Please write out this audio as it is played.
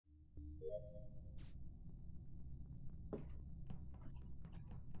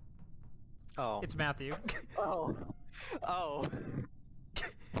Oh. It's Matthew. Oh. Oh.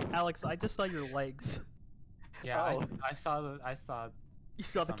 Alex, I just saw your legs. Yeah, Oh. I saw the You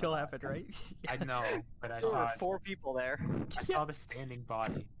saw the Some kill of that. happen, right? I know, but I There saw were 4 people there. I saw the standing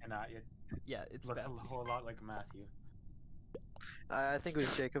body, and it Yeah, it's looks Matthew. a whole lot like Matthew. I think it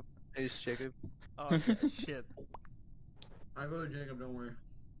was Jacob. It was Jacob. Oh yeah, shit. I voted Jacob, don't worry.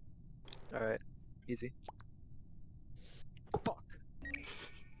 Alright. Easy. Fuck.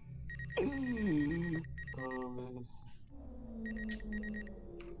 Oh man.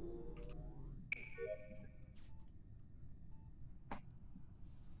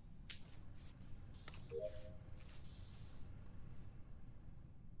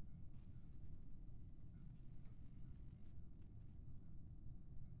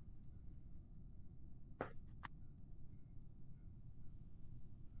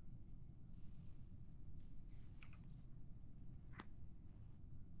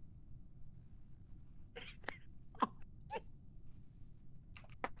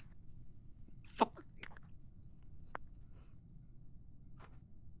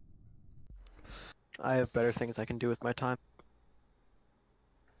 I have better things I can do with my time.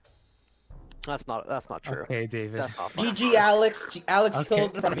 That's not true. Okay, David. That's not fun. GG, Alex. Alex Okay.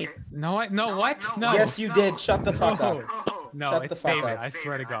 killed in front of me. No, what? No. Yes, you did. Shut the fuck up. No, Shut the it's fuck David. up. I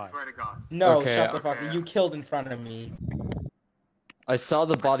swear to God. No, Okay, shut the fuck up. You killed in front of me. I saw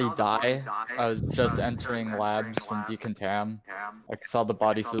the body die. I was just entering labs from Decontam. I saw the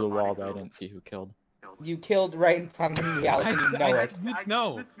body through the wall, but I didn't see who killed. You killed right in front of me, Alex, and you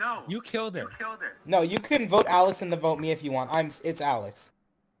know it. No, you killed her. No, you can vote Alex and then vote me if you want. It's Alex.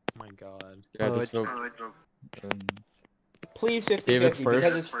 Oh my God. Yeah, just vote. Please 50-50 David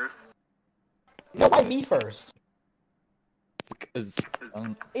because first? it's... No, why me first? Because,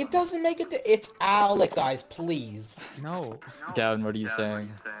 It doesn't make it it's Alex, guys, please. No. Gavin, what are you saying?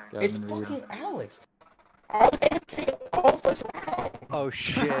 It's Gavin, read. fucking Alex. I was AFK all first round. Oh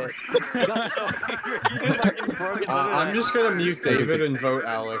shit. I'm just gonna mute David and vote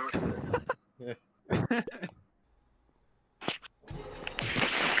Alex.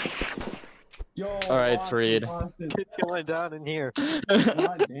 Alright, it's Reed. It's going down in here.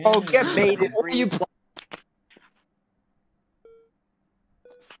 Oh, get baited, What are you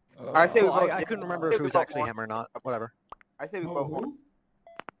I say we vote. I couldn't remember if it was actually him or not. Whatever. I say we vote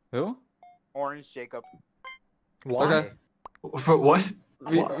Who? Orange Jacob. Why? Okay. For what?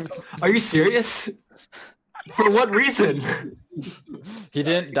 Are you serious? For what reason? He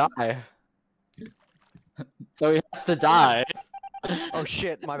didn't die. So he has to die. Oh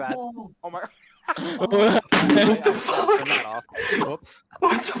shit, my bad. Oh my... What What the fuck? Turn that off. Whoops.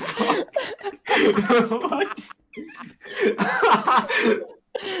 What the fuck?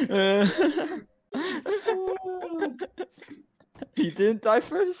 He didn't die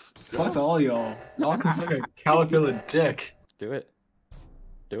first? Fuck all y'all. Y'all can suck a calculate dick. Do it.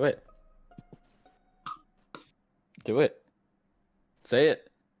 Do it. Do it. Say it.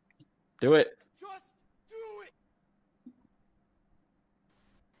 Do it.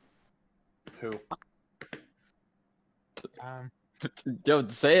 Who? Yo,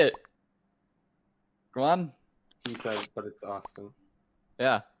 say it. Go on. He said, but it's Austin.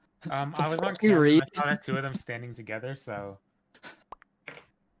 Yeah. I was on you camera. read? I saw the two of them standing together, so.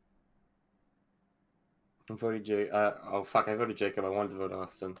 I'm voting oh fuck, I voted Jacob. I wanted to vote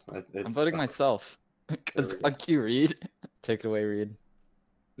Austin. I'm voting myself. Because fuck you, Reed. Take it away, Reed.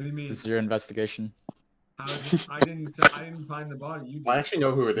 What do you mean? This is your investigation. I didn't find the body. I actually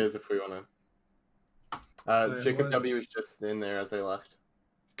know who it is if we wanna. Jacob W is just in there as I left.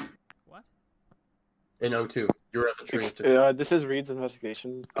 What? In O2. You were at the tree. This is Reed's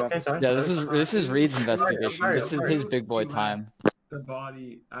investigation. Okay, sorry. Yeah, this is Reed's investigation. sorry, This is sorry. his big boy time. The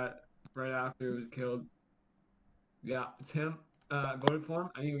body right after it was killed. Yeah, it's him. Voted for him.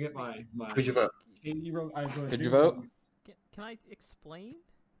 I need to get my. Who'd you vote? Katie wrote. I voted. Did you vote? Can I explain?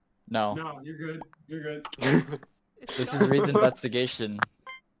 No. No, you're good. You're good. It's This not- is Reed's investigation.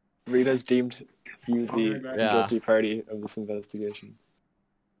 Reed has deemed you the Yeah. guilty party of this investigation.